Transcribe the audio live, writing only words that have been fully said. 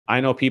I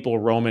know people,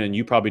 Roman, and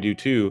you probably do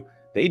too,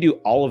 they do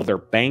all of their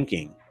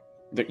banking,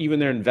 even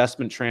their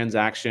investment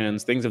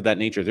transactions, things of that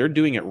nature. They're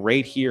doing it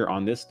right here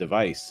on this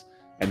device.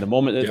 And the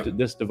moment that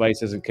this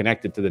device isn't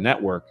connected to the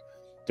network,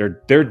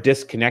 they're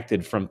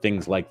disconnected from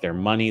things like their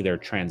money, their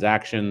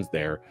transactions,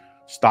 their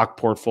stock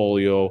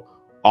portfolio,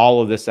 all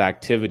of this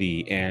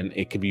activity. And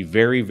it can be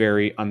very,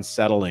 very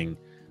unsettling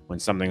when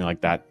something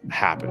like that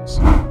happens.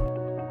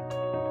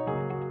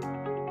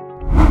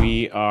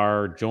 We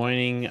are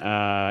joining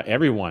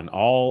everyone,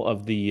 all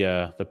of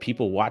the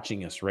people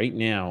watching us right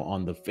now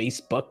on the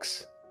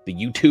Facebooks, the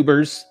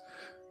YouTubers,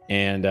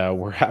 and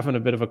we're having a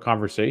bit of a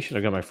conversation.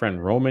 I got my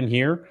friend Roman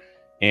here,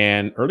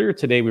 and earlier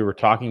today we were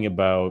talking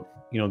about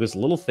this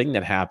little thing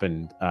that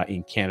happened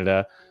in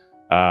Canada.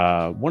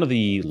 One of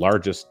the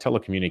largest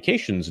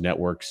telecommunications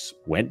networks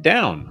went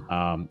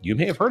down. You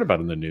may have heard about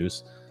it in the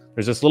news.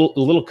 There's this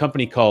little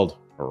company called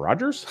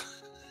Rogers.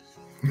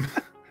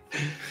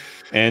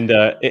 And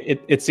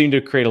it seemed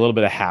to create a little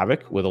bit of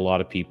havoc with a lot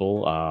of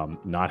people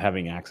not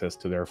having access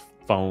to their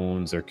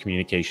phones, their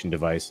communication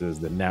devices,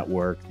 the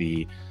network,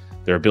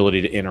 their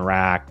ability to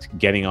interact,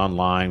 getting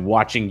online,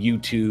 watching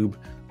YouTube,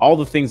 all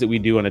the things that we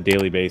do on a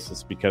daily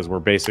basis, because we're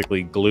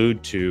basically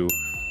glued to,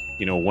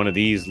 one of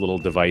these little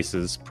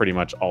devices pretty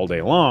much all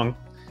day long.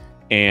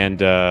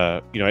 And,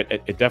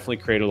 it definitely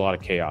created a lot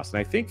of chaos. And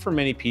I think for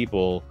many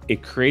people,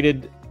 it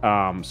created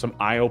some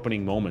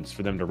eye-opening moments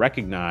for them to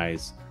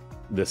recognize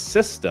the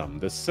system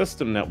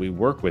that we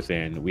work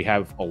within. We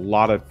have a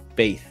lot of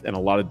faith and a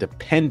lot of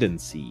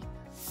dependency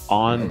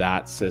on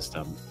that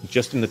system,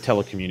 just in the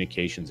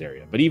telecommunications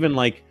area. But even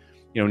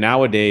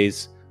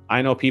nowadays,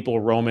 I know people,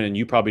 Roman, and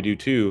you probably do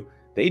too,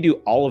 they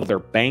do all of their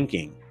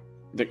banking,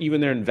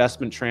 even their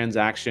investment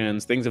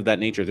transactions, things of that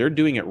nature. They're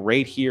doing it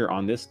right here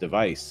on this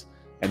device.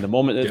 And the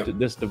moment that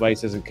this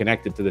device isn't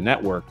connected to the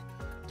network,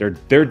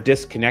 they're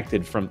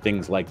disconnected from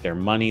things like their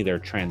money, their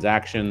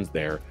transactions,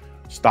 their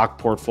stock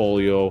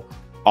portfolio,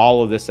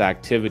 all of this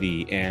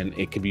activity. And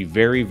it can be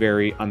very,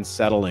 very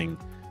unsettling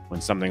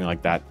when something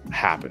like that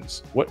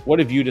happens. What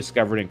have you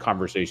discovered in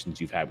conversations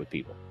you've had with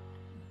people?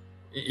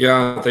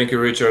 Yeah, thank you,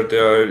 Richard.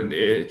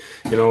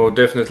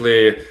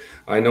 Definitely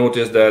I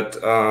noticed that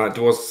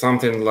it was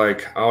something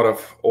like out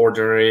of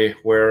ordinary,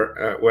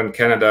 where when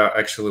Canada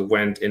actually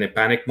went in a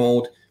panic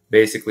mode,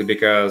 basically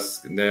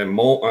because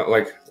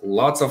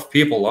lots of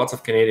people, lots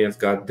of Canadians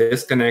got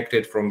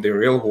disconnected from the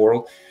real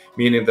world,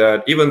 meaning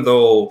that even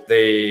though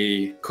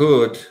they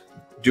could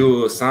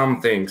do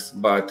some things,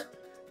 but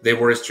they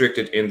were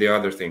restricted in the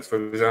other things.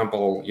 For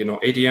example,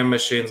 ATM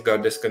machines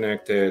got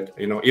disconnected,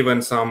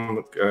 even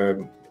some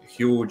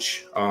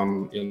huge,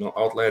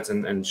 outlets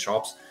and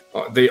shops,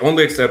 they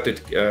only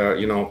accepted,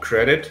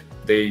 credit.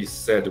 They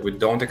said, we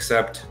don't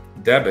accept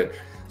debit.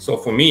 So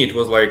for me, it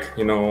was like,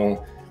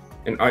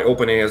 an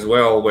eye-opening as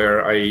well,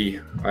 where I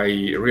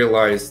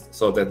realized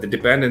that the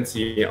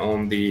dependency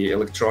on the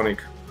electronic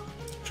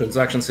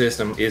transaction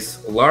system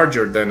is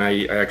larger than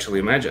I actually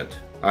imagined.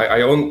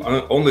 I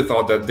only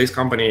thought that this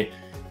company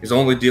is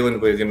only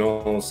dealing with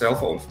cell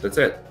phones. That's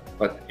it.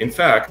 But in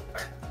fact,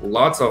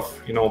 lots of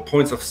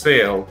points of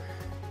sale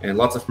and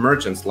lots of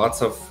merchants,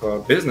 lots of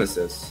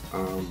businesses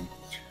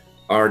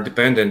are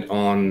dependent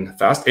on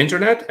fast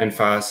internet and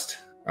fast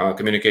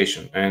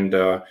communication. And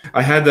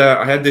I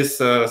had this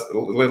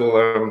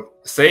little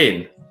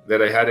saying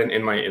that I had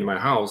in my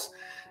house,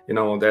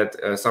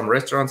 that some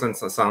restaurants and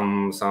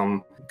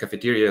some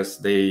cafeterias,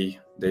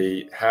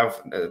 they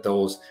have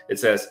those. It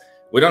says,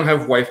 we don't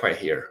have Wi-Fi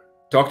here.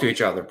 Talk to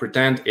each other.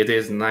 Pretend it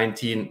is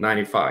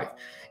 1995.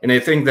 And I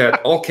think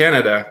that all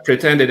Canada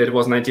pretended it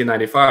was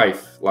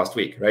 1995 last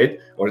week, right?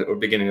 Or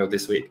beginning of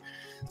this week.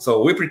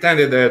 So we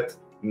pretended that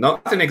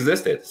nothing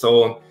existed.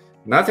 So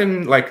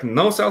nothing, like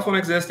no cell phone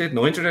existed,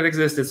 no internet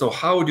existed. So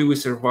how do we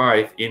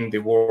survive in the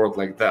world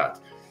like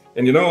that?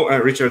 And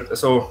Richard,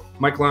 so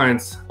my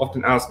clients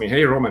often ask me,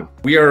 hey, Roman,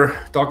 we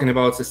are talking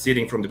about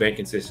seceding from the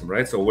banking system,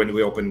 right? So when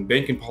we open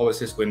banking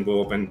policies, when we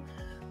open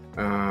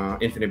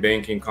infinite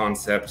banking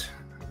concept,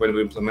 when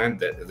we implement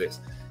this,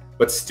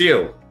 but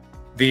still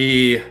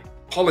the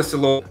policy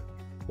loan,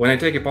 when I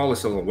take a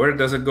policy loan, where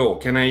does it go?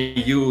 Can I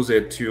use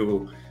it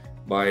to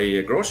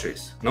buy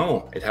groceries?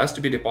 No, it has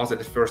to be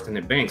deposited first in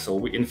a bank.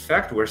 So in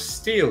fact, we're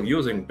still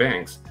using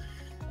banks.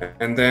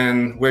 And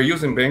then we're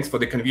using banks for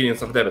the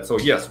convenience of debit. So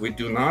yes, we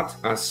do not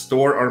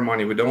store our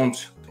money. We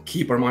don't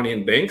keep our money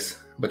in banks,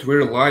 but we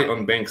rely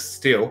on banks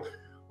still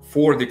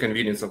for the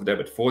convenience of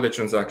debit, for the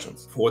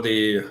transactions, for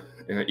the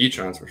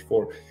e-transfers,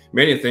 for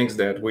many things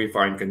that we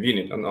find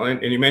convenient.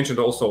 And you mentioned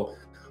also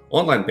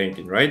online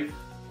banking, right?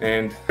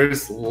 And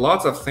there's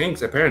lots of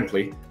things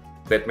apparently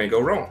that may go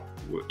wrong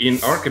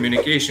in our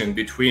communication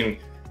between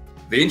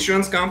the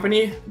insurance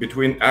company,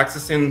 between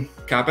accessing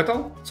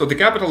capital. So the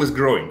capital is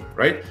growing,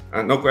 right?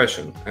 No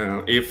question.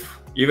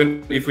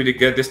 Even if we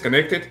get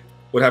disconnected,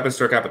 what happens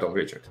to our capital,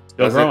 Richard?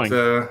 Still growing.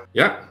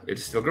 Yeah, it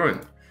is still growing,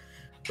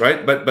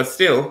 right? But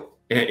still,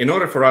 in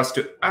order for us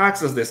to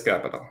access this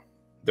capital,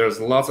 there's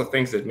lots of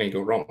things that may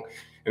go wrong.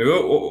 And we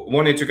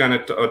wanted to kind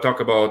of talk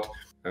about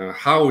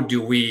how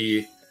do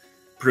we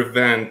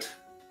prevent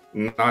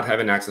not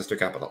having access to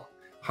capital?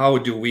 How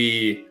do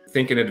we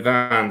think in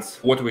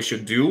advance what we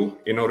should do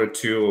in order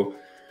to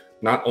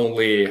not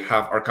only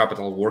have our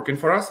capital working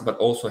for us, but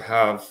also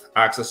have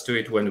access to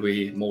it when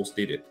we most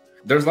need it?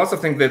 There's lots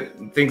of things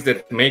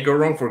that may go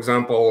wrong. For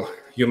example,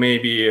 you may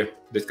be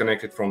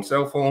disconnected from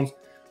cell phones,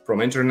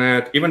 from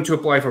internet, even to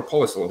apply for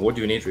policy loan. What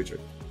do you need, Richard?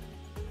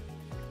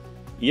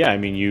 Yeah, I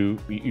mean, you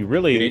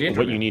really,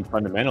 what you need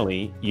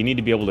fundamentally, you need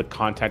to be able to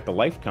contact the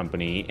life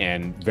company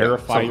and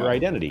verify your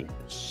identity.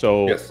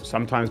 So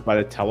sometimes by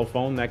the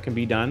telephone that can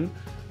be done,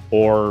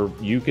 or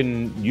you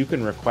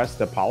can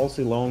request a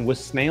policy loan with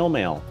snail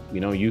mail.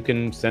 You know, you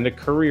can send a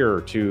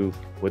courier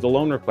with a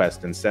loan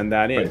request and send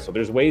that in. So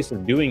there's ways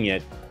of doing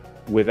it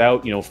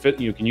without,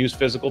 you can use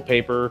physical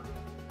paper.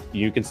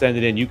 You can send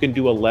it in. You can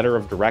do a letter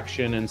of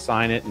direction and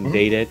sign it and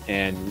date it.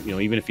 And,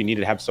 even if you need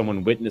to have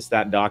someone witness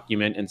that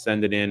document and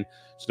send it in.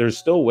 So there's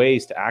still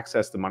ways to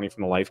access the money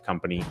from the life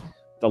company.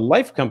 The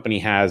life company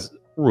has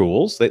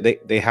rules.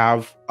 They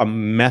have a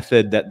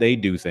method that they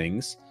do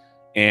things.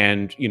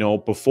 And,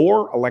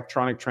 before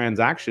electronic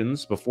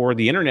transactions, before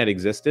the internet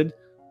existed,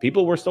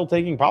 people were still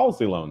taking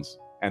policy loans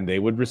and they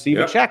would receive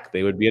a check.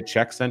 They would be a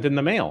check sent in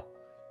the mail.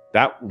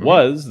 That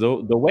was the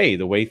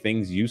way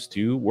things used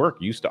to work,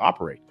 used to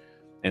operate.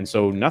 And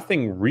so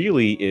nothing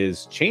really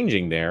is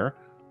changing there.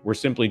 We're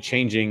simply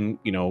changing,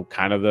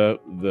 kind of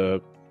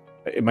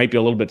it might be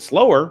a little bit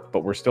slower,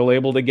 but we're still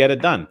able to get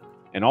it done.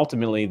 And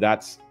ultimately,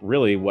 that's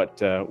really what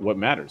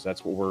matters.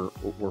 That's what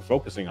we're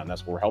focusing on.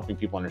 That's what we're helping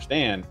people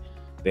understand.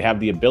 They have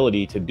the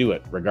ability to do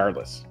it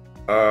regardless.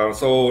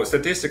 So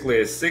statistically,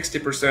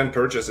 60%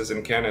 purchases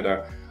in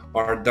Canada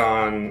are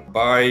done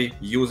by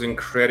using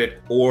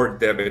credit or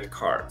debit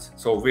cards.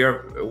 So we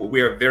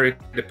are very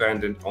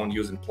dependent on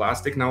using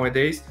plastic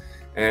nowadays.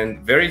 And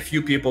very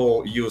few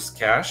people use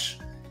cash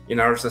in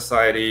our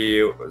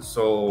society.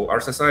 So our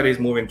society is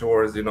moving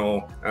towards,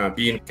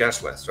 being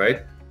cashless,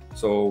 right?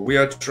 So we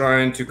are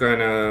trying to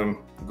kind of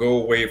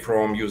go away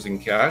from using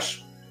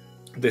cash.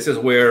 This is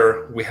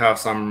where we have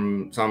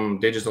some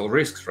digital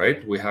risks,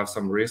 right? We have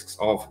some risks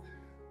of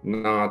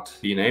not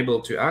being able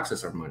to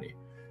access our money,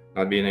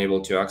 not being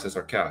able to access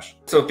our cash.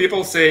 So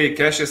people say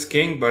cash is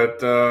king,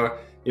 but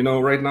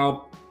right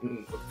now,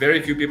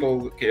 very few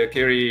people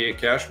carry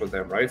cash with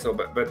them, right? So,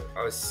 but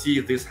I see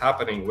this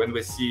happening when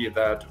we see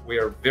that we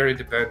are very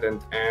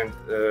dependent and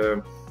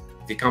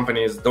the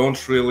companies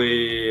don't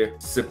really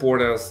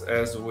support us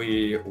as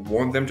we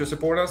want them to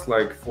support us.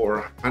 Like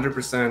for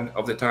 100%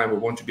 of the time, we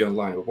want to be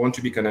online, we want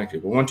to be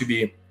connected, we want to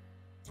be,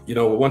 we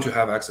want to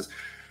have access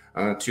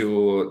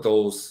to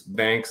those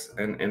banks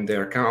and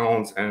their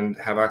accounts and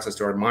have access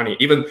to our money.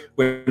 Even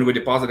when we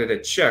deposited a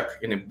check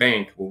in a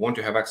bank, we want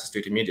to have access to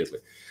it immediately.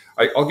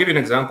 I'll give you an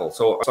example.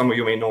 So some of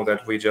you may know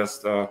that we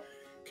just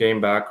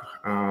came back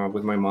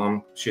with my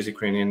mom. She's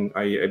Ukrainian.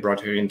 I brought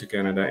her into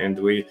Canada, and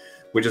we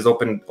just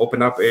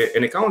opened up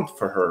an account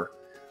for her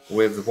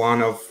with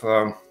one of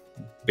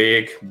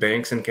big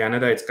banks in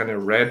Canada. It's kind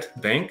of Red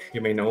Bank.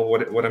 You may know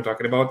what I'm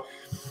talking about.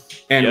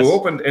 And we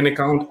opened an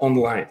account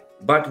online.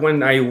 But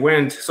when I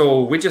went,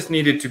 so we just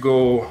needed to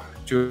go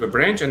to a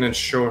branch and then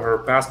show her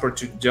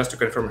passport just to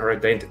confirm her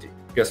identity.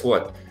 Guess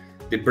what?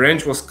 The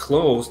branch was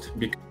closed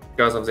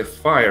because of the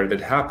fire that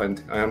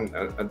happened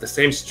at the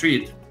same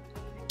street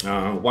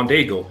 1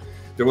 day ago.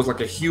 There was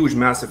like a huge,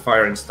 massive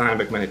fire in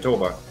Steinbeck,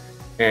 Manitoba.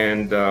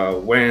 And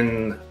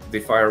when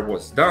the fire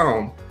was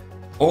down,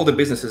 all the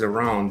businesses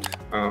around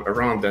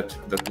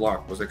that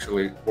block were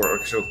actually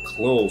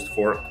closed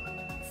for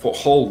a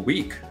whole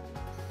week,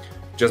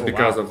 just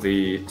because of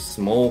the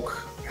smoke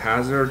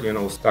hazard,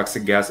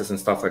 toxic gases and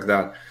stuff like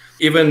that.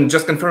 Even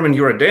just confirming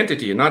your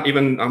identity, I'm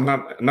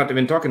not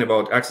even talking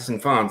about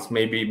accessing funds,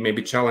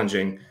 maybe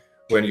challenging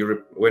when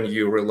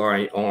you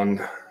rely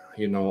on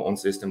on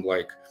system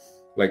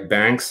like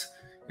banks.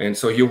 And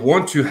so you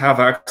want to have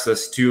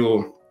access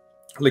to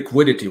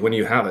liquidity when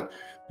you have it,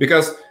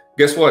 because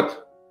guess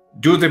what?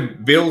 Do the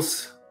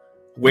bills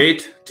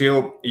wait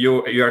till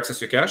you access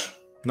your cash?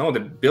 No, the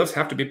bills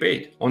have to be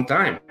paid on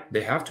time.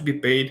 They have to be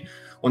paid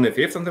on the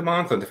 5th of the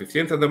month, on the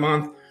 15th of the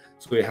month.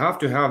 So we have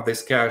to have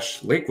this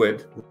cash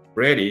liquid,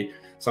 ready,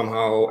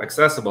 somehow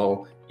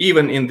accessible.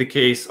 Even in the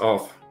case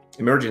of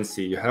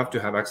emergency, you have to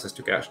have access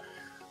to cash.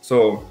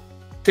 So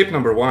tip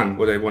number one,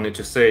 what I wanted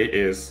to say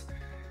is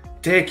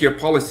take your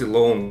policy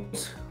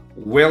loans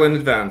well in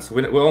advance.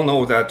 We all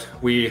know that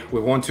we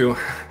want to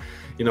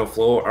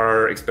flow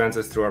our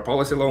expenses through our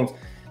policy loans.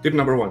 Tip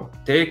number one,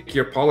 take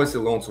your policy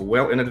loans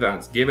well in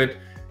advance. Give it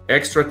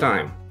extra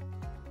time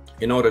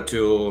in order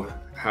to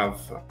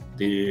have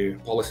the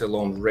policy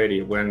loan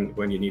ready when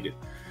you need it.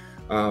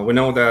 We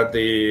know that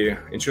the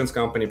insurance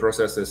company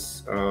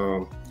processes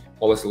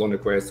policy loan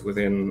requests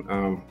within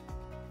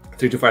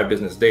 3 to 5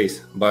 business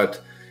days,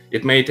 but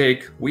it may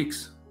take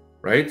weeks,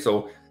 right?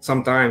 So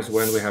sometimes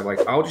when we have like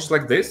outages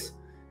like this,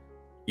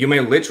 you may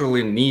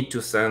literally need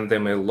to send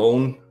them a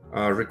loan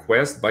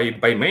request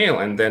by mail,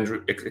 and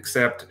then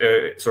expect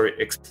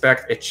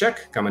a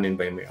check coming in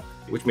by mail,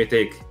 which may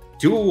take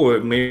 2 or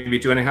maybe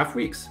 2.5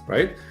 weeks,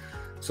 right?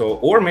 So,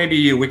 or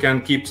maybe we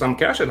can keep some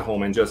cash at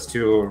home and just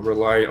to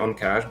rely on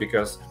cash,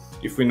 because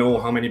if we know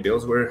how many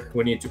bills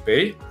we need to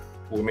pay,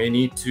 we may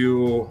need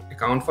to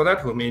account for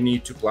that. We may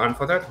need to plan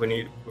for that.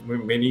 We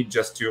may need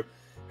just to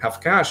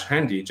have cash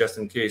handy just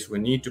in case we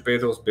need to pay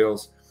those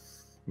bills.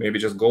 Maybe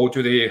just go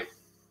to the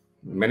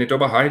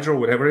Manitoba Hydro,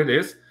 whatever it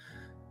is,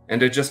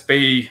 and they just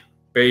pay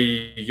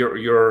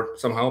your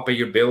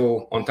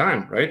bill on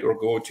time, right? Or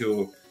go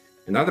to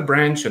another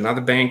branch,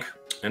 another bank,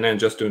 and then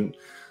just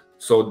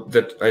so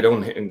that I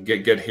don't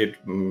get hit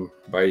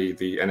by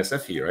the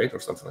NSF fee, right, or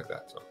something like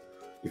that. So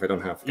if I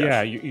don't have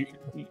cash. Yeah,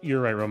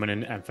 you're right, Roman.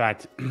 And in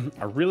fact,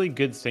 a really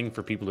good thing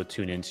for people to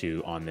tune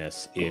into on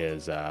this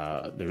is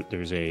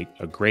there's a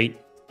great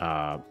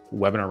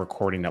webinar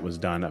recording that was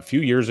done a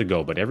few years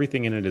ago, but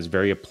everything in it is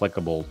very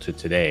applicable to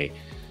today.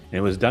 And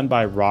it was done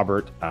by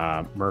Robert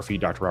Murphy,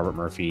 Dr. Robert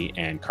Murphy,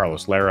 and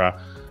Carlos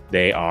Lara.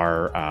 They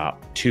are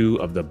two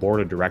of the board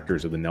of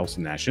directors of the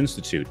Nelson Nash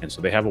Institute. And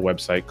so they have a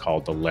website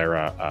called the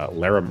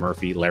Lara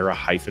Murphy,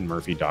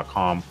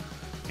 lara-murphy.com.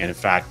 And in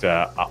fact,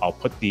 I'll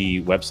put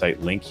the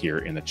website link here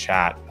in the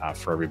chat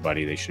for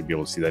everybody. They should be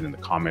able to see that in the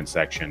comment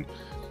section.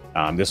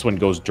 This one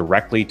goes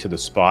directly to the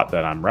spot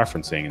that I'm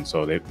referencing. And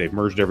so they've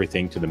merged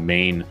everything to the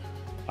main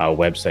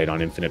website on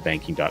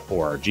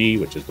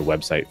infinitebanking.org, which is the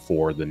website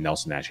for the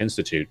Nelson Nash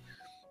Institute.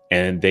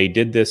 And they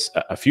did this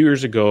a few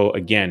years ago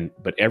again,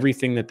 but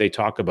everything that they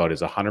talk about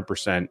is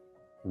 100%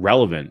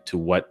 relevant to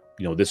what,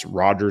 this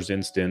Rogers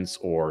instance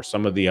or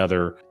some of the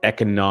other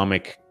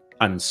economic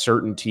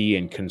uncertainty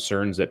and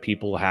concerns that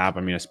people have.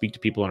 I mean, I speak to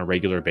people on a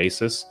regular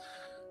basis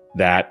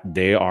that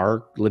they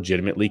are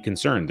legitimately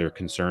concerned. They're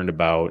concerned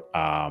about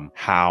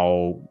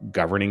how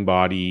governing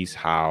bodies,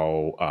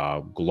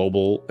 how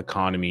global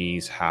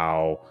economies,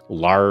 how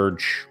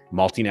large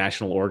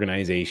multinational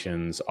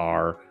organizations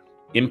are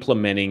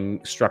implementing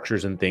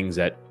structures and things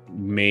that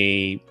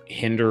may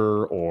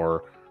hinder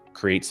or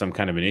create some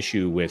kind of an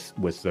issue with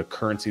the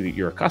currency that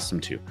you're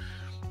accustomed to.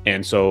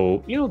 And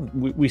so,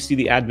 we see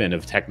the advent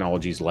of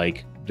technologies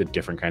like the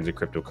different kinds of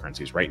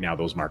cryptocurrencies. Right now,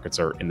 those markets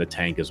are in the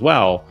tank as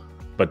well,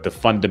 but the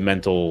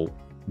fundamental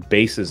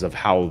basis of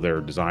how they're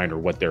designed or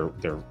what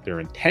their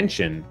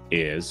intention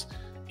is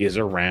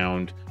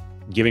around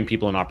giving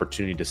people an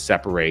opportunity to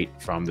separate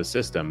from the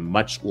system,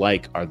 much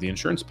like the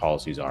insurance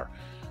policies are.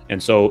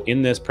 And so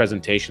in this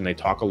presentation, they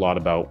talk a lot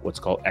about what's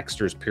called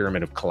Exter's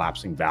pyramid of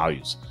collapsing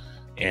values,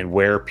 and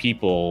where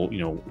people,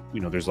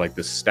 there's like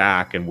this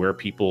stack, and where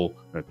people,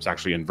 it's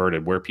actually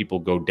inverted, where people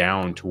go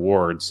down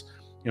towards,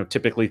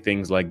 typically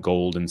things like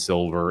gold and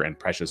silver and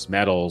precious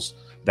metals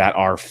that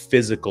are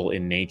physical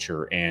in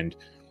nature. And,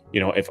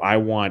 if I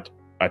want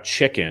a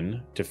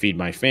chicken to feed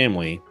my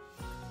family,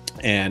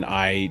 and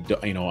I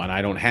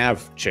don't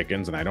have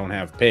chickens and I don't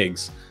have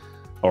pigs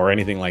or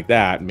anything like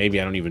that, maybe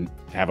I don't even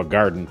have a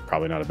garden,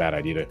 probably not a bad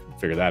idea to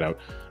figure that out.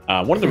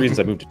 One of the reasons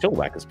I moved to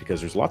Chilliwack is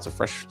because there's lots of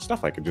fresh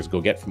stuff I could just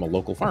go get from a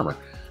local farmer.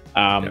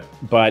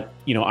 But,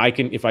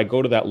 if I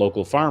go to that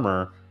local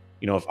farmer,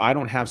 if I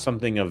don't have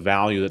something of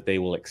value that they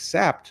will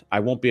accept, I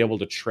won't be able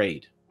to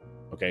trade.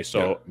 Okay,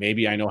 so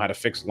maybe I know how to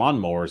fix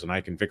lawnmowers and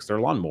I can fix their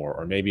lawnmower,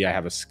 or maybe I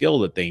have a skill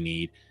that they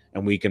need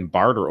and we can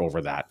barter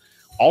over that.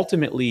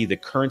 Ultimately, the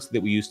currency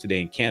that we use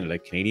today in Canada,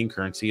 Canadian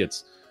currency,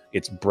 it's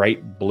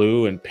bright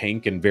blue and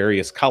pink and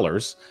various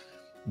colors.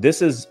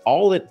 This is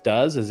all it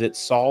does is it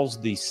solves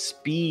the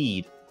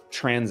speed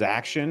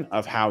transaction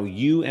of how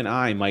you and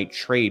I might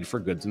trade for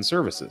goods and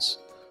services.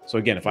 So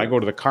again, if I go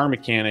to the car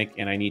mechanic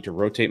and I need to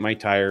rotate my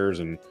tires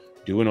and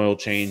do an oil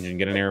change and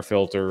get an air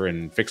filter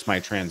and fix my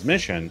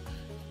transmission,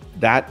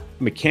 that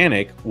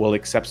mechanic will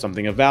accept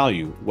something of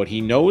value. What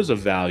he knows of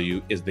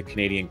value is the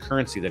Canadian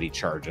currency that he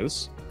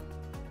charges.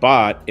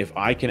 But if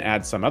I can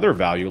add some other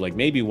value, like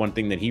maybe one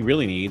thing that he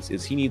really needs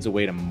is he needs a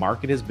way to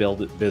market his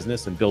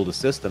business and build a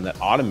system that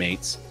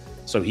automates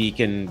so he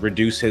can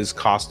reduce his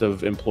cost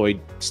of employed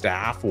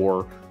staff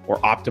or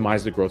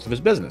optimize the growth of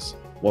his business.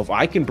 Well, if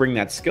I can bring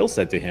that skill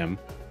set to him,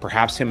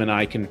 perhaps him and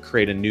I can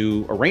create a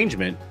new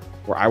arrangement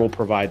where I will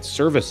provide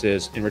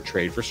services in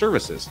retrade for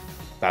services.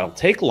 That'll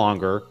take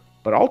longer,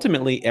 but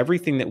ultimately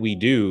everything that we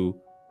do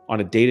on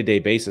a day-to-day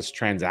basis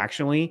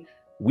transactionally,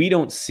 we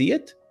don't see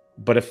it,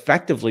 but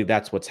effectively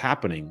that's what's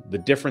happening. The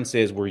difference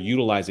is we're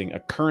utilizing a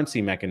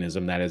currency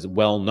mechanism that is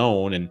well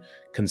known and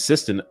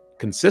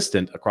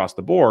consistent across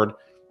the board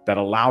that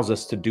allows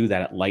us to do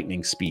that at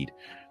lightning speed.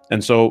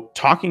 And so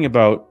talking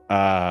about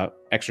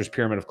Exter's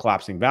pyramid of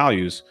collapsing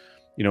values,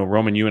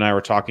 Roman, you and I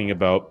were talking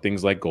about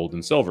things like gold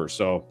and silver.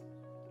 So,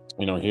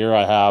 here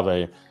I have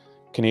a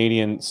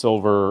Canadian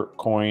silver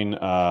coin.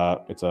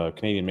 It's a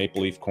Canadian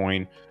maple leaf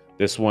coin.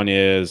 This one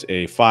is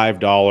a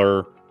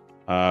 $5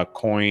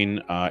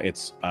 coin.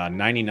 It's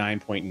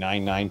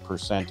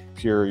 99.99%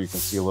 pure. You can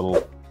see a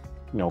little,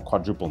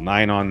 quadruple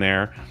 9 on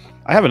there.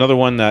 I have another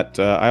one that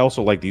I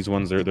also like. These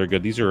ones, they're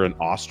good. These are an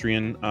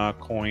Austrian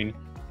coin.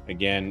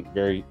 Again,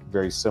 very,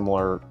 very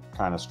similar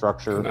kind of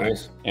structure.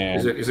 Nice.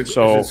 And is it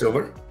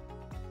silver?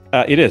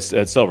 It is.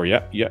 It's silver.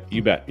 Yeah,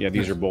 you bet. Yeah,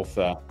 these are both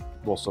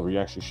silver. You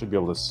actually should be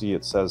able to see.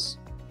 It says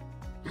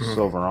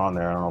silver on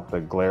there. I don't know if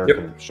the glare Yep.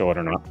 can show it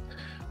or not.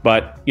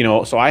 But, you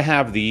know, so I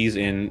have these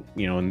in,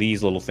 you know, in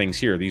these little things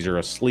here. These are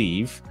a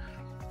sleeve.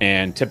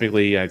 And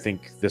typically, I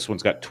think this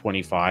one's got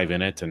 25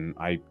 in it. And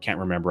I can't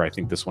remember. I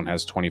think this one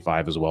has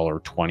 25 as well, or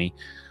 20.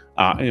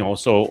 You know,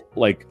 so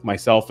like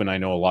myself, and I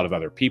know a lot of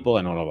other people,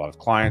 I know a lot of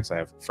clients, I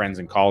have friends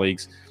and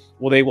colleagues.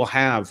 Well, they will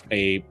have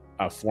a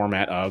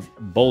format of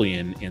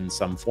bullion in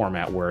some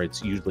format where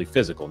it's usually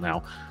physical.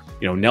 Now,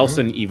 you know,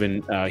 Nelson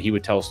even he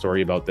would tell a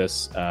story about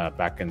this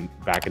back in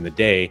the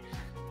day.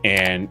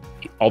 And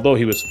although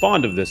he was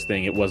fond of this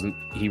thing, it wasn't.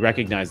 He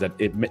recognized that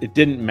it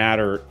didn't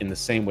matter in the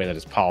same way that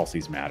his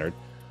policies mattered,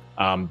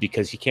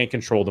 because he can't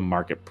control the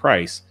market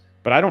price.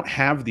 But I don't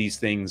have these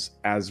things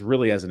as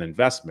really as an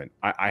investment.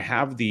 I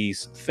have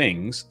these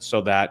things so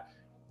that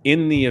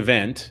in the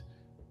event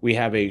we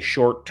have a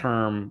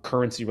short-term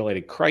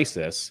currency-related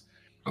crisis,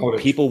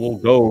 people will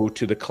go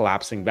to the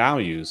collapsing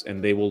values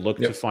and they will look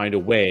to find a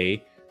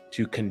way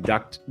to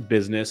conduct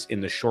business in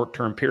the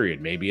short-term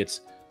period. Maybe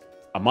it's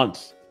a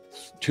month,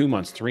 2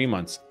 months, 3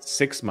 months,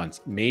 6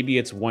 months. Maybe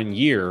it's 1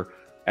 year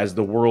as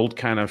the world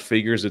kind of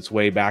figures its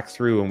way back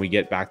through and we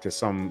get back to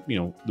some, you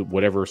know,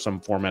 whatever some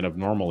format of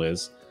normal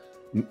is.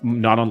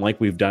 Not unlike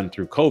we've done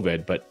through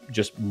COVID, but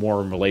just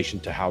more in relation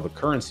to how the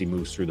currency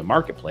moves through the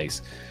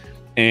marketplace.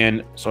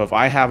 And so if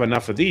I have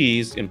enough of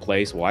these in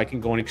place, well, I can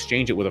go and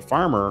exchange it with a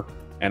farmer,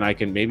 and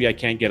maybe I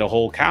can't get a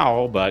whole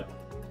cow, but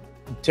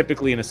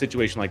typically in a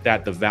situation like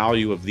that, the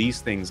value of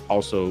these things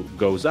also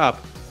goes up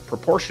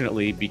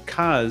proportionately,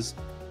 because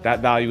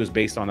that value is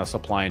based on a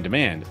supply and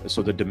demand.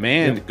 So the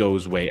demand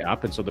goes way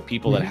up. And so the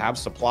people that have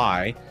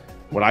supply,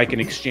 what I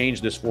can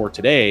exchange this for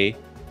today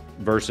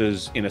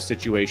versus in a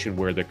situation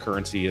where the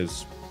currency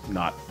is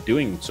not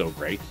doing so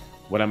great,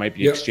 what I might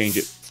be exchange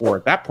it for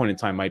at that point in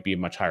time might be a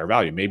much higher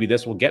value. Maybe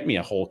this will get me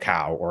a whole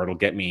cow, or it'll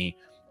get me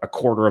a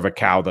quarter of a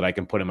cow that I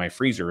can put in my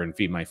freezer and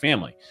feed my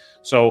family.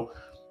 So,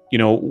 you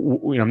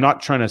know, I'm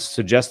not trying to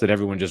suggest that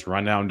everyone just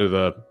run down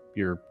to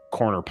your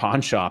corner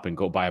pawn shop and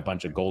go buy a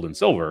bunch of gold and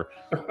silver,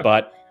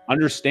 but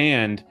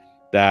understand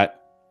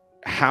that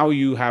how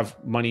you have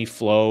money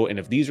flow. And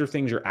if these are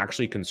things you're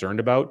actually concerned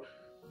about,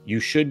 you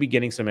should be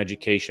getting some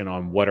education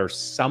on what are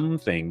some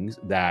things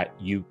that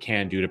you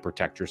can do to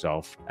protect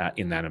yourself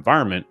in that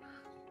environment.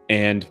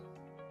 And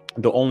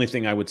the only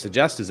thing I would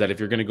suggest is that if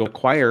you're going to go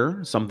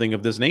acquire something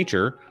of this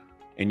nature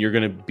and you're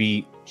going to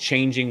be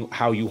changing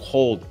how you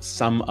hold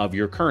some of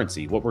your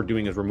currency, what we're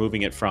doing is we're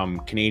moving it from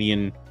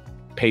Canadian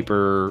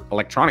paper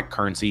electronic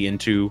currency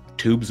into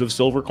tubes of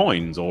silver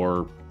coins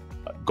or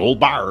gold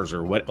bars,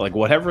 or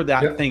whatever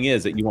that thing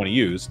is that you want to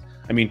use.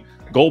 I mean,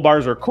 gold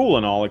bars are cool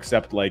and all,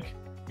 except like,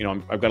 you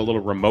know, I've got a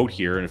little remote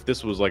here, and if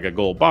this was like a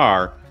gold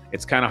bar,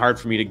 it's kind of hard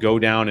for me to go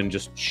down and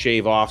just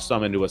shave off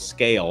some into a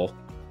scale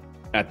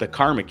at the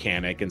car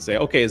mechanic and say,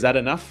 okay, is that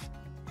enough?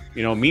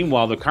 You know,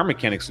 meanwhile, the car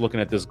mechanic's looking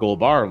at this gold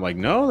bar. I'm like,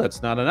 no,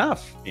 that's not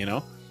enough. You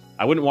know,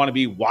 I wouldn't want to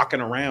be walking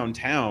around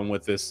town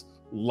with this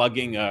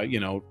lugging a,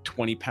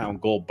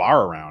 20-pound gold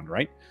bar around,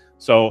 right?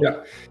 So,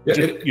 just,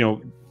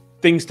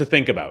 things to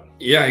think about.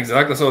 Yeah,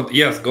 exactly. So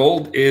yes,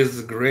 gold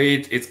is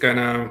great. It's kind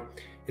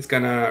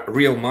of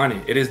real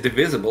money. It is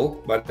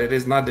divisible, but it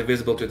is not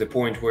divisible to the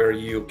point where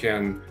you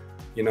can,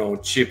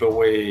 chip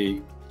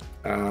away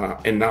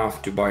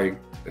enough to buy,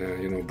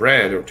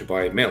 bread or to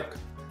buy milk,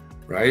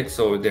 right?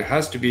 So there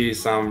has to be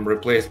some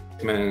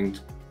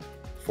replacement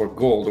for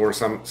gold, or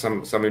some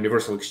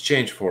universal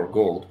exchange for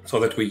gold, so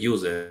that we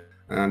use it.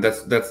 And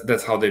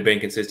that's how the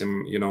banking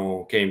system,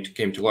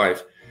 came to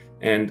life.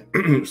 And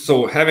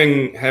so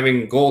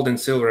having gold and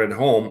silver at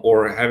home,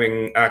 or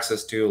having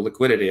access to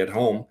liquidity at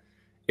home,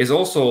 is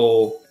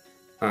also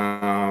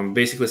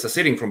basically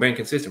seceding from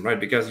banking system, right?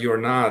 Because you're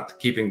not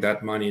keeping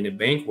that money in a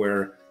bank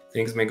where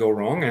things may go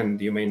wrong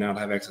and you may not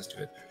have access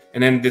to it.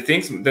 And then the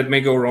things that may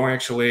go wrong,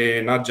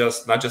 actually, not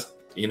just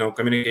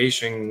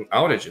communication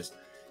outages.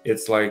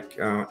 It's like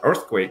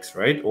earthquakes,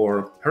 right,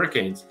 or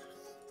hurricanes.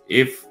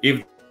 If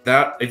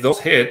those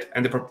hit,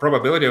 and the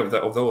probability of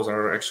those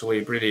are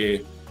actually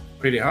pretty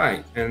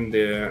high, and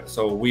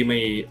so we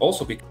may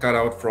also be cut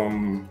out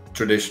from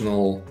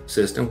traditional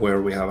system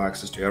where we have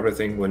access to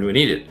everything when we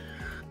need it.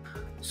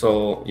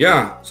 So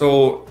yeah,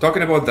 so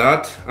talking about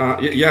that,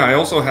 I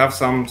also have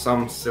some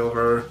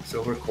silver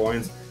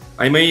coins.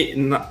 I may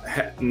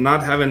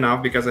not have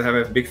enough because I have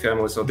a big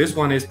family. So this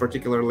one is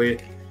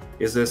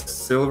a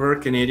silver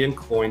Canadian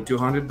coin,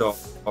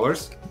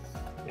 $200,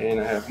 and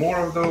I have more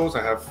of those.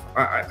 I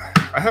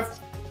have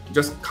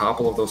just a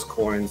couple of those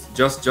coins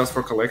just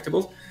for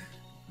collectibles.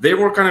 They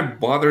were kind of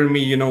bothering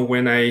me,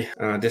 when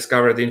I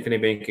discovered the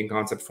infinite banking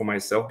concept for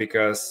myself,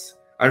 because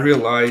I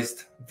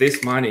realized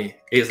this money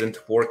isn't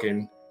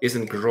working,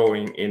 isn't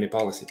growing in a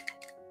policy.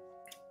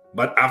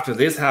 But after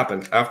this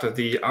happened, after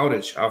the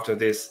outage, after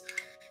this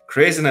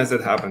craziness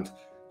that happened,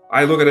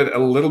 I look at it a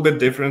little bit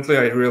differently.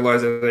 I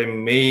realized that I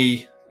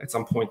may at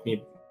some point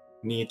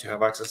need to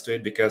have access to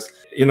it, because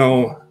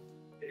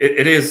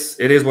it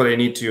is what I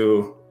need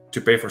to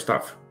pay for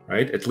stuff,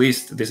 right? At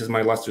least this is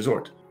my last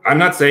resort. I'm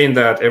not saying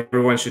that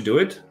everyone should do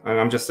it.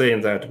 I'm just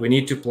saying that we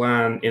need to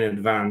plan in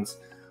advance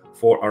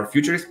for our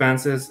future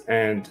expenses,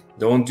 and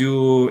don't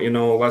do,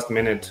 last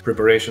minute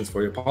preparations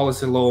for your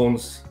policy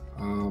loans,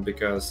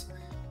 because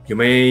you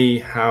may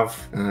have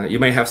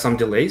some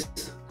delays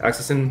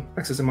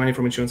accessing money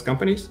from insurance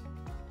companies.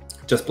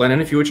 Just plan in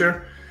the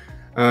future.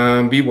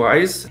 Be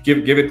wise.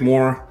 Give it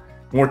more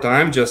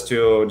time, just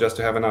to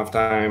have enough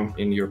time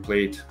in your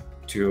plate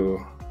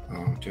to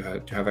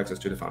have access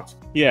to the funds.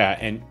 Yeah,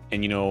 and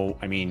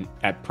I mean,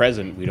 at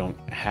present we don't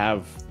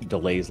have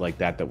delays like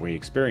that we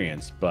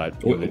experience, but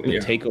the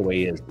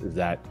takeaway is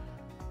that,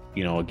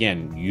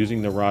 again,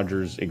 using the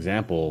Rogers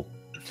example,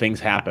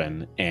 things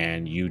happen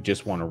and you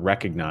just want to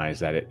recognize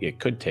that it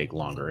could take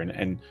longer.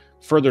 And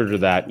further to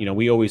that,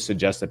 we always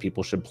suggest that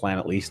people should plan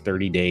at least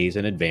 30 days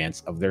in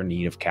advance of their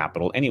need of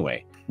capital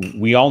anyway.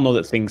 We all know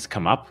that things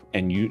come up,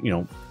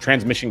 and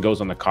transmission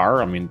goes on the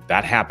car. I mean,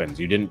 that happens.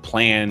 You didn't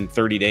plan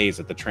 30 days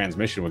that the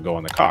transmission would go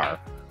on the car,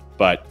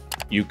 but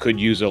you could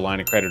use a line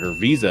of credit or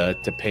Visa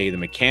to pay the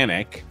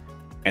mechanic,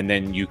 and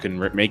then you can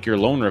make your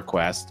loan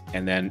request,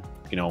 and then,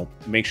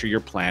 make sure you're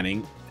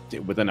planning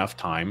with enough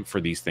time for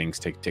these things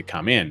to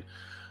come in.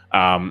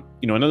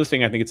 Another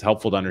thing I think it's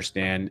helpful to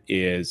understand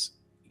is,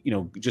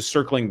 just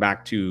circling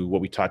back to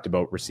what we talked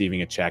about,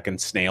 receiving a check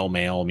and snail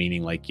mail,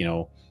 meaning like,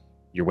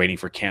 you're waiting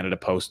for Canada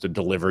Post to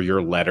deliver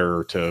your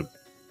letter to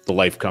the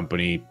life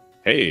company.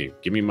 Hey,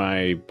 give me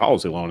my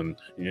policy loan.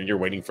 And you're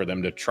waiting for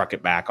them to truck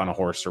it back on a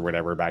horse or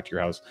whatever back to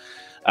your house.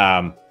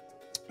 And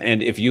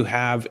if you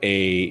have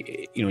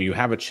you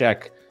have a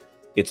check,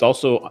 it's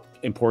also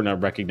important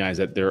to recognize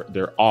that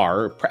there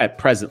are, at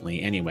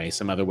presently anyway,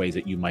 some other ways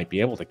that you might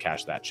be able to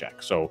cash that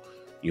check. So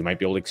you might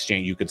be able to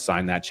exchange, you could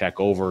sign that check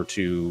over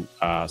to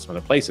some other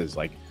places.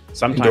 Like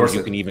sometimes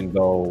you can even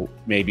go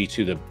maybe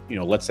to the,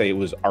 let's say it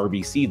was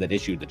RBC that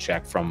issued the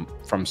check from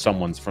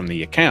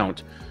the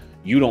account.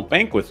 You don't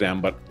bank with them,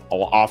 but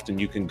often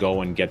you can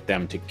go and get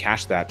them to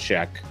cash that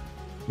check,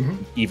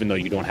 even though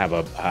you don't have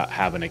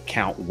an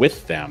account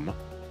with them,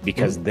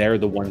 because they're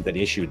the ones that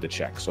issued the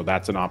check. So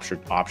that's an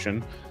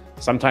option.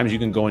 Sometimes you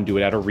can go and do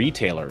it at a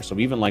retailer. So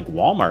even like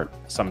Walmart,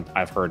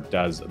 I've heard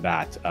does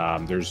that.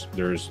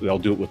 They'll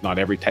do it with not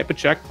every type of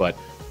check, but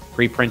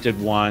pre-printed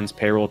ones,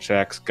 payroll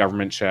checks,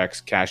 government checks,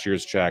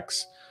 cashier's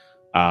checks.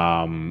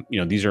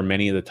 These are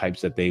many of the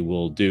types that they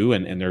will do,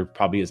 and there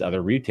probably is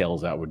other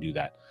retailers that would do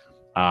that.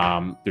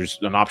 There's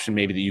an option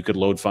maybe that you could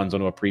load funds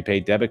onto a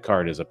prepaid debit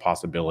card as a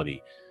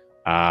possibility.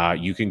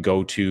 You can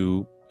go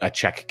to a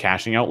check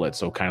cashing outlet.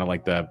 So kind of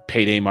like the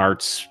payday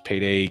marts,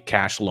 payday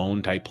cash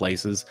loan type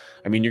places.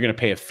 I mean, you're going to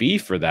pay a fee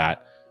for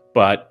that,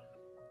 but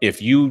if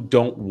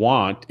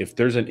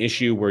there's an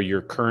issue where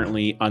you're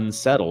currently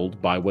unsettled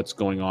by what's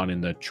going on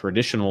in the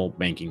traditional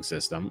banking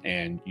system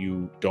and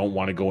you don't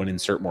want to go and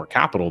insert more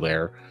capital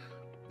there,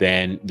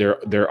 then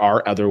there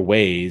are other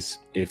ways,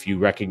 if you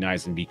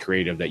recognize and be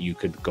creative, that you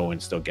could go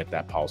and still get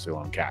that policy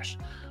loan cash.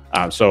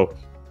 So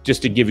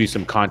just to give you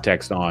some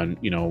context on,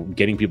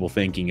 getting people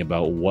thinking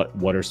about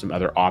what are some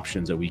other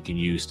options that we can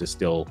use to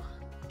still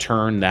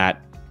turn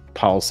that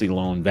policy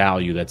loan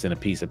value that's in a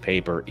piece of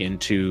paper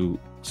into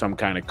some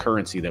kind of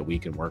currency that we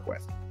can work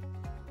with.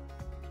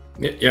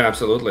 Yeah,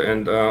 absolutely.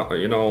 And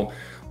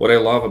what I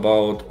love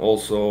about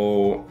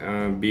also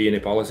being a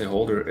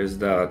policyholder is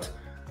that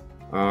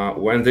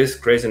when this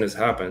craziness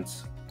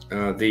happens,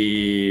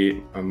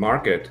 the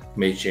market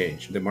may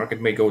change. The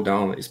market may go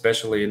down,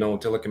 especially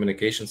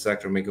telecommunications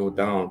sector may go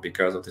down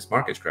because of this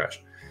market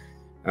crash.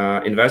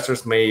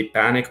 Investors may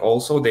panic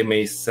also. They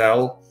may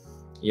sell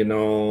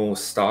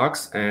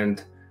stocks,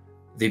 and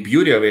the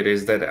beauty of it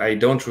is that I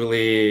don't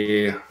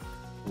really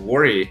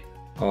worry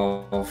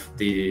of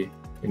the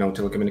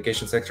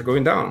telecommunication sector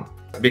going down,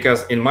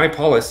 because in my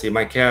policy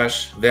my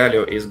cash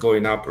value is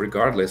going up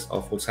regardless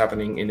of what's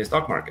happening in the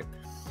stock market,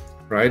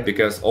 right?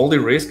 Because all the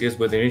risk is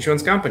with the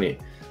insurance company.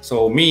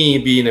 So me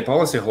being a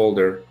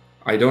policyholder,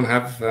 I don't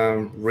have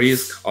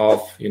risk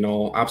of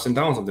ups and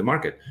downs of the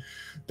market.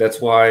 That's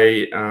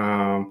why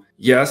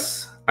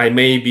yes, I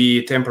may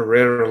be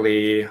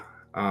temporarily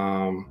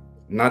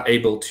not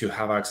able to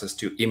have access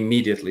to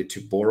immediately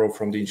to borrow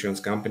from the insurance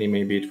company.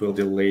 Maybe it will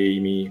delay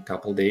me a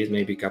couple days,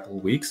 maybe a couple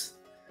of weeks,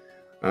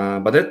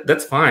 but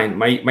that's fine.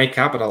 My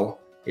capital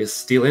is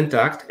still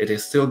intact. It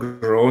is still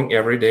growing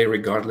every day,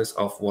 regardless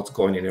of what's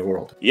going in the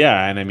world.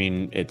 Yeah, and I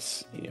mean,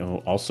 it's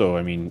also,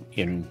 I mean,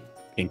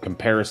 in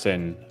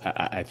comparison,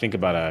 I think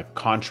about a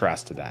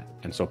contrast to that,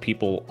 and so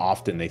people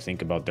often they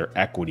think about their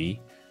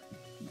equity.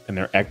 And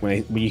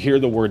when you hear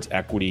the words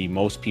equity,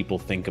 most people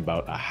think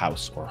about a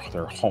house or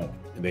their home.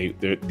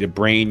 The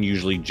brain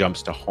usually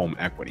jumps to home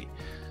equity,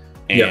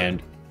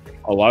 and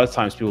a lot of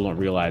times people don't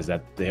realize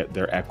that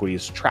their equity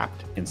is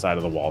trapped inside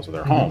of the walls of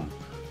their home.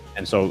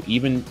 And so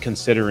even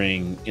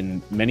considering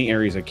in many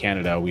areas of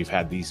Canada, we've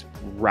had these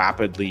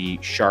rapidly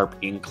sharp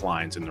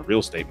inclines in the real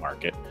estate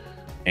market,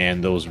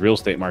 and those real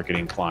estate market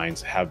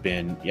inclines have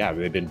been,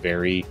 they've been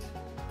very,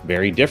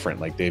 very different.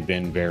 Like they've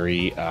been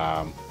very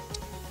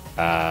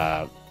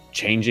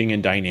changing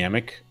and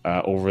dynamic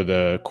over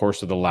the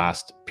course of the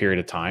last period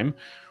of time,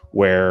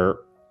 where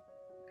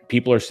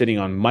people are sitting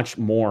on much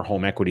more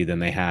home equity than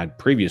they had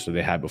previously,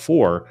 they had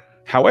before,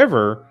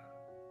 However,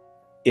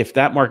 if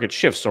that market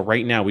shifts, so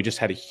right now we just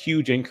had a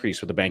huge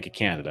increase with the Bank of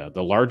Canada,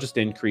 the largest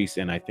increase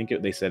in, I think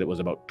they said it was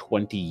about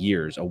 20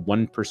 years, a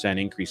 1%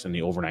 increase in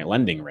the overnight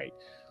lending rate.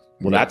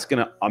 Well, that's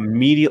going to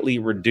immediately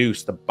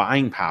reduce the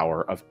buying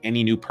power of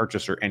any new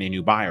purchaser, any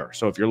new buyer.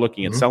 So if you're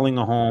looking at selling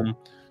a home,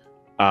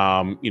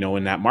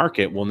 in that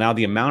market, well, now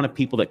the amount of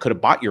people that could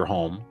have bought your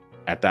home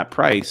at that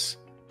price,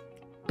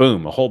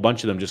 boom, a whole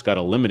bunch of them just got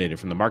eliminated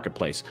from the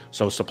marketplace.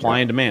 So supply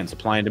and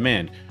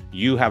demand.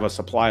 You have a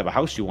supply of a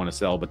house you want to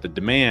sell, but the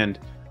demand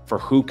for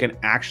who can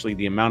actually,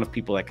 the amount of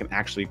people that can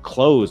actually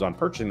close on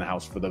purchasing the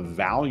house for the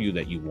value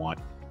that you want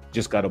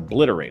just got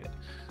obliterated.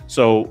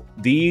 So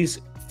these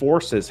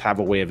forces have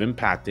a way of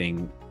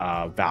impacting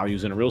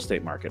values in a real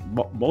estate market.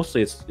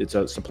 Mostly it's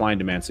a supply and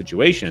demand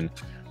situation,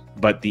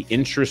 but the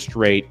interest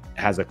rate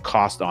has a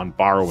cost on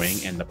borrowing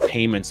and the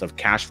payments of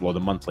cash flow, the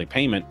monthly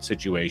payment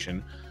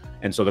situation.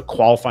 And so the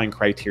qualifying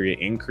criteria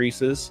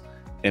increases.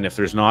 And if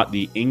there's not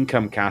the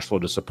income cash flow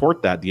to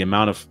support that, the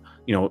amount of,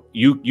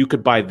 you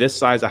could buy this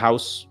size of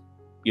house,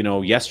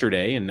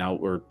 yesterday, and now,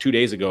 or 2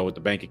 days ago with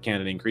the Bank of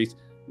Canada increase,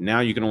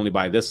 now you can only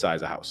buy this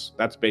size of house.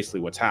 That's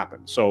basically what's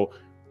happened. So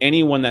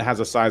anyone that has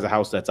a size of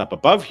house that's up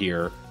above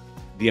here,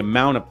 the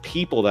amount of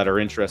people that are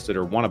interested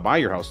or want to buy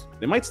your house,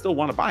 they might still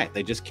want to buy it.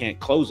 They just can't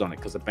close on it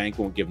because the bank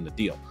won't give them the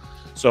deal.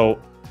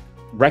 So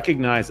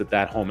recognize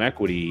that home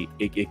equity,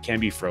 it can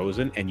be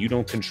frozen, and you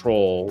don't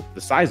control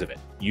the size of it.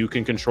 You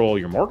can control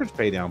your mortgage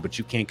pay down, but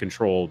you can't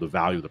control the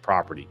value of the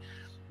property.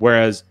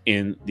 Whereas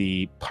in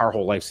the Par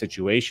Whole Life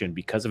situation,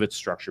 because of its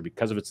structure,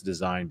 because of its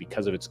design,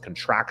 because of its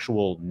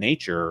contractual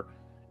nature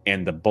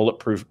and the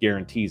bulletproof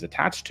guarantees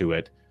attached to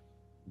it,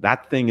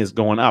 that thing is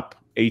going up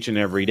each and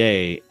every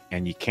day,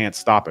 and you can't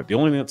stop it. The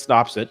only thing that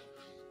stops it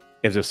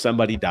is if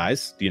somebody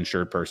dies, the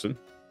insured person,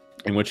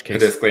 in which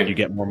case you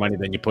get more money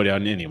than you put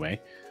in anyway.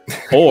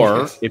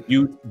 Or if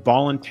you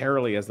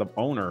voluntarily, as the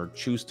owner,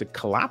 choose to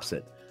collapse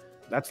it.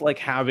 That's like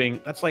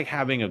having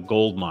a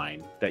gold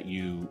mine that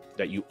you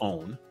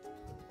own,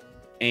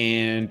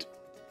 and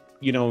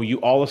you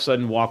all of a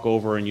sudden walk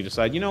over and you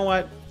decide, you know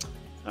what,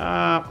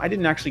 I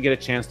didn't actually get a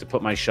chance to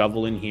put my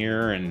shovel in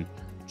here and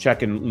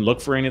check and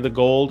look for any of the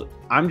gold.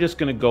 I'm just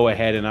going to go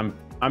ahead and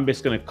I'm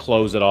just going to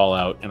close it all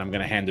out, and I'm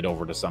going to hand it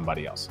over to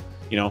somebody else.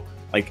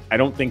 I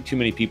don't think too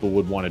many people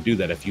would want to do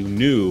that if you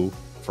knew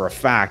for a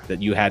fact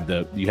that you had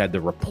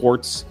the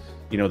reports,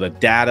 the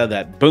data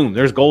that boom,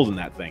 there's gold in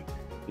that thing.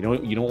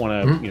 You don't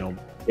want to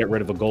get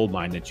rid of a gold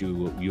mine that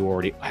you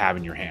already have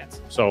in your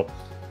hands. So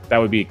that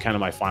would be kind of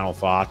my final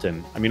thought.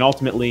 And I mean,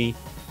 ultimately,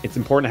 it's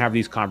important to have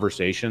these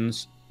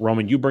conversations.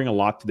 Roman, you bring a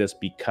lot to this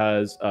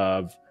because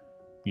of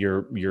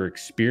your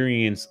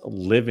experience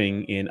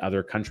living in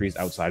other countries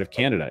outside of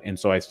Canada. And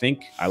so I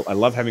think I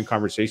love having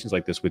conversations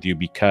like this with you,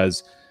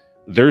 because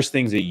there's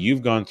things that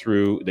you've gone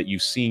through, that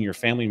you've seen your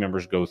family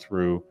members go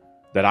through,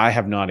 that I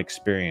have not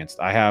experienced.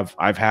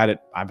 I've had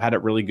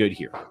it really good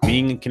here.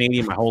 Being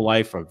Canadian my whole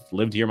life, I've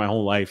lived here my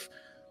whole life.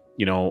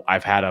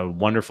 I've had a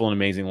wonderful and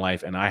amazing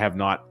life, and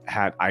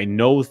I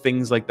know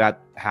things like that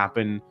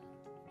happen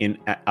in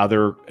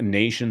other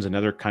nations and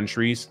other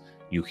countries.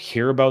 You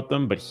hear about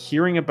them, but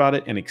hearing about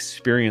it and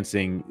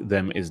experiencing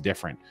them is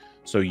different.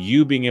 So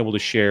you being able to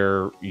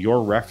share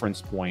your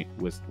reference point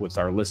with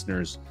our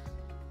listeners,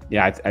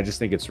 I just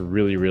think it's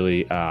really,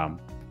 really,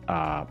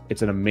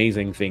 it's an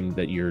amazing thing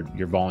that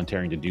you're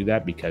volunteering to do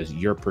that, because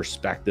your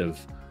perspective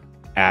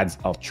adds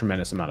a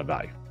tremendous amount of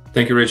value.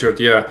 Thank you, Richard.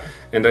 Yeah,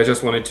 and I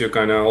just wanted to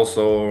kind of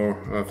also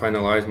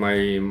finalize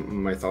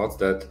my thoughts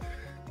that,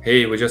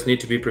 hey, we just need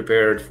to be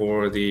prepared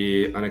for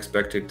the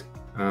unexpected,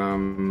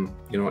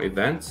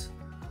 events.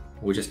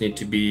 We just need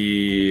to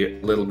be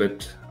a little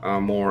bit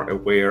more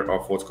aware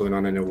of what's going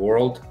on in the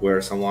world, where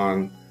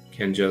someone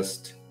can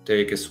just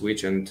take a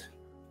switch and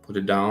put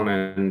it down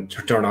and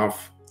turn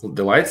off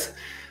the lights.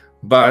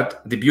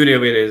 But the beauty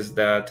of it is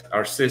that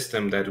our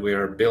system that we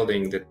are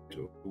building, that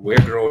we're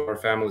growing our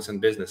families and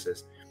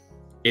businesses,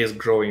 is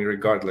growing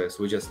regardless.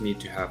 We just need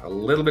to have a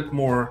little bit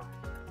more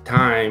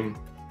time,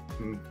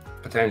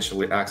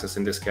 potentially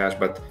accessing this cash.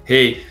 But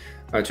hey,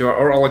 to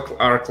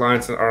our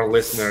clients and our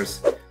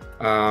listeners,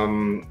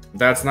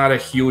 that's not a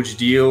huge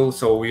deal.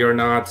 So we are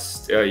not,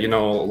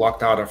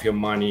 locked out of your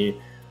money.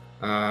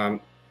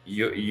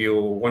 You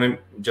want to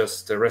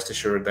just rest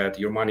assured that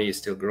your money is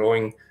still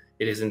growing.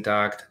 It is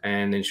intact,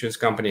 and the insurance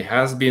company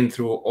has been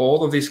through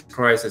all of these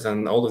crises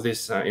and all of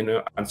these,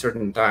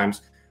 uncertain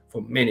times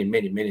for many,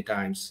 many, many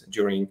times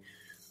during,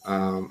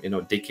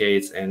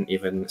 decades and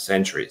even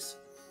centuries.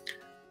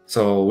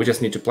 So we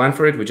just need to plan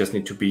for it. We just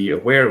need to be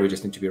aware. We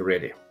just need to be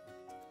ready.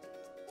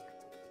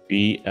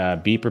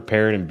 Be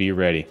prepared and be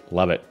ready.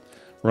 Love it.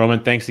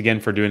 Roman, thanks again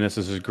for doing this.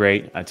 This is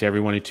great. To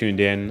everyone who tuned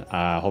in,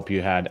 hope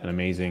you had an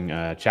amazing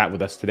chat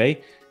with us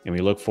today, and we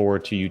look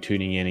forward to you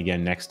tuning in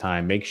again next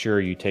time. Make sure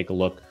you take a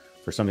look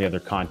for some of the other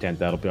content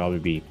that'll probably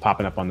be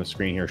popping up on the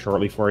screen here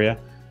shortly for you.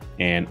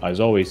 And as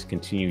always,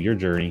 continue your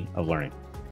journey of learning.